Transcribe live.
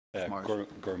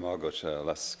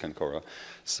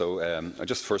So I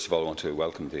just first of all want to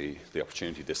welcome the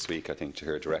opportunity this week, I think, to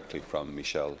hear directly from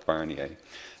Michel Barnier,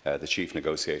 the Chief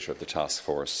Negotiator of the Task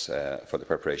Force for the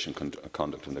Preparation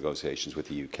Conduct of Negotiations with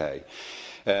the UK.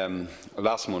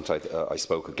 Last month I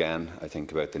spoke again, I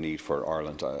think, about the need for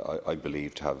Ireland, I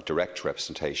believe, to have direct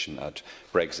representation at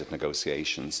Brexit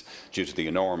negotiations due to the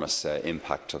enormous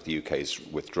impact of the UK's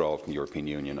withdrawal from the European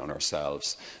Union on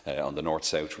ourselves, on the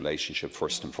North-South relationship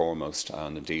first and foremost,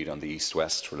 and indeed on the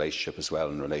East-West relationship as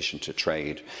well in relation to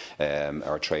trade,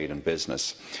 our trade and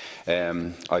business.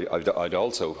 I'd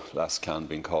also, last can,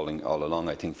 been calling all along,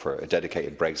 I think, for a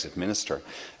dedicated Brexit minister,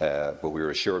 but we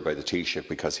were assured by the Taoiseach,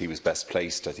 because he was best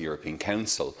placed at the European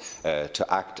Council to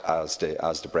act as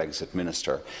the Brexit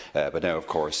minister. But now, of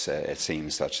course, it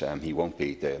seems that he won't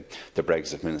be the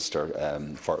Brexit minister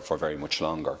for very much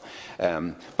longer.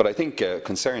 But I think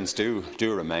concerns do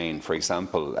remain. For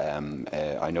example,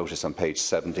 I noticed on page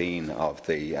 17 of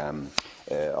the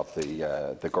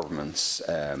government's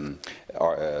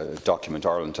document,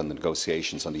 Ireland and the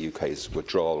Negotiations on the UK's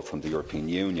withdrawal from the European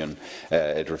Union,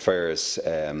 it refers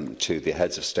to the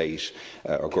heads of state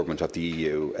or government of the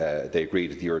EU. They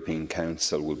agreed that the European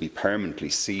Council will be permanently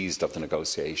seized of the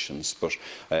negotiations. But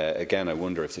again, I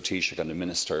wonder if the Taoiseach and the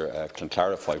Minister can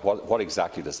clarify what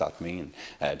exactly does that mean.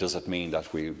 Does it mean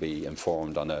that we will be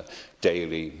informed on a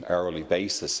daily, hourly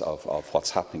basis of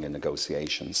what's happening in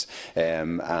negotiations?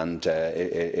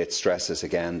 It stresses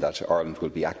again that Ireland will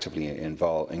be actively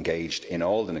engaged in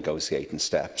all the negotiating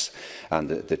steps, and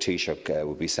the Taoiseach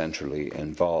will be centrally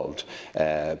involved.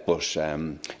 But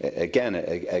again,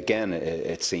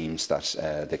 it seems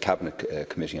that the Cabinet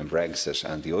Committee on Brexit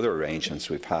and the other arrangements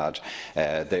we've had,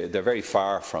 they're very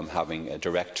far from having a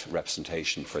direct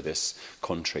representation for this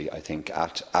country, I think,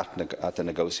 at the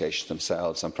negotiations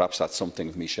themselves. And perhaps that's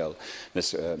something, Michel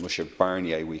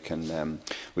Barnier, we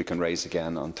can raise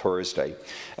again on Thursday.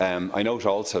 I note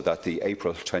also that the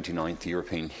April 29th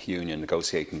European Union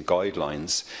negotiating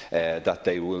guidelines, that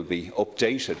they will be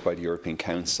updated by the European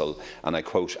Council, and I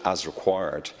quote, as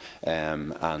required. I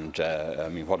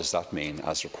mean, what does that mean,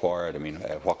 as required? I mean,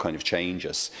 what kind of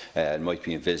changes might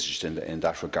be envisaged in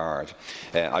that regard?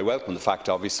 I welcome the fact,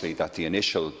 obviously, that the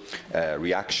initial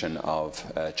reaction of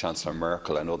Chancellor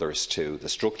Merkel and others to the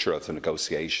structure of the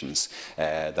negotiations,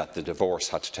 that the divorce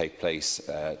had to take place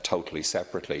totally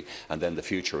separately, and then the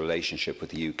future relationship with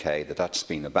the UK, that's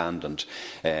been abandoned,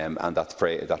 and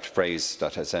that phrase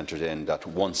that has entered in, that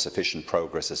once sufficient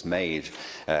progress is made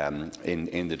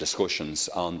in the discussions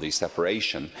on the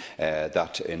separation,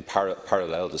 that in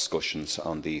parallel discussions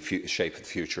on the shape of the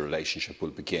future relationship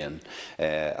will begin.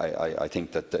 I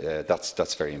think that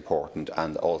that's very important,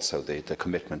 and also the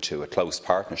commitment to a close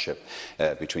partnership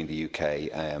between the UK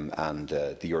and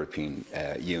the European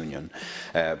Union.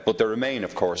 But there remain,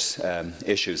 of course,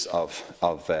 issues of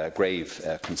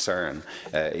grave concern.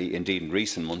 Indeed, in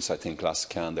recent months, I think,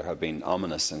 there have been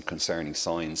ominous and concerning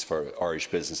signs for Irish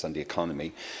business and the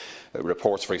economy.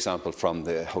 Reports, for example, from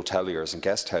the hoteliers and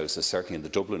guest houses, certainly in the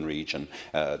Dublin region,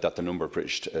 that the number of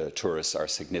British tourists are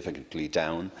significantly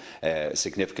down, a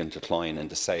significant decline in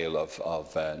the sale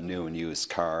of new and used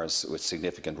cars, with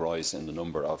significant rise in the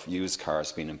number of used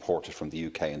cars being imported from the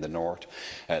UK and the North.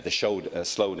 They showed a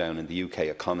slowdown in the UK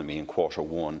economy in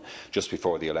Q1, just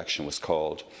before the election was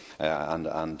called,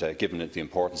 and given the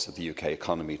importance of the UK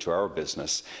economy to our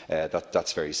business,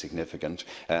 that's very significant.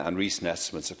 And recent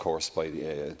estimates, of course, by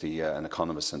an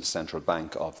economist in the Central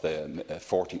Bank, of the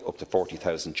up to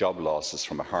 40,000 job losses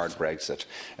from a hard Brexit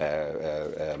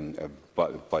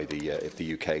if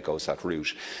the UK goes that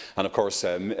route. And of course,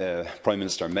 Prime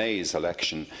Minister May's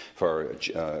election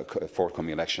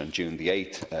forthcoming election on June the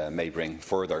 8th may bring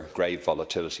further grave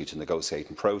volatility to the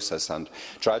negotiating process. And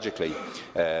tragically,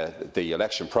 the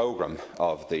election programme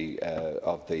of the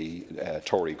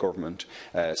Tory government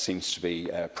seems to be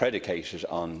predicated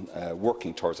on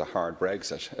working towards a hard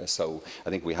Brexit. So I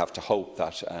think we have to hope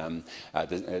that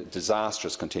the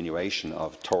disastrous continuation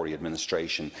of Tory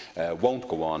administration won't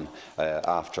go on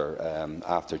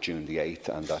after June the 8th,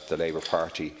 and that the Labour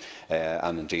Party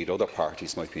and indeed other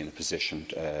parties might be in a position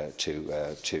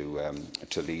to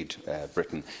lead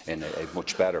Britain in a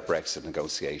much better Brexit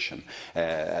negotiation.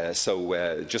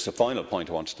 So just a final point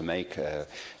I wanted to make,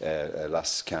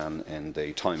 last can, in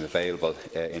the time available,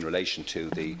 in relation to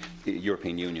the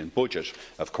European Union budget.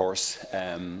 Of course,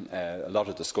 a lot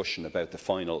of discussion about the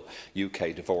final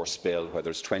UK divorce bill,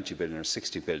 whether it's 20 billion or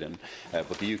 60 billion,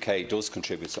 but the UK does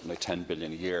contribute something like 10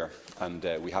 billion a year, and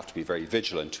we have to be very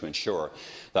vigilant to ensure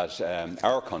that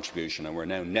our contribution, and we're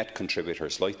now net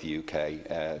contributors like the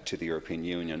UK to the European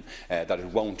Union, that it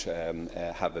won't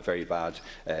have a very bad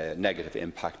negative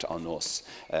impact on us.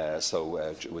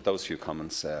 So with those few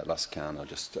comments, Las Can, I'll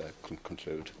just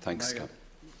conclude. Thanks.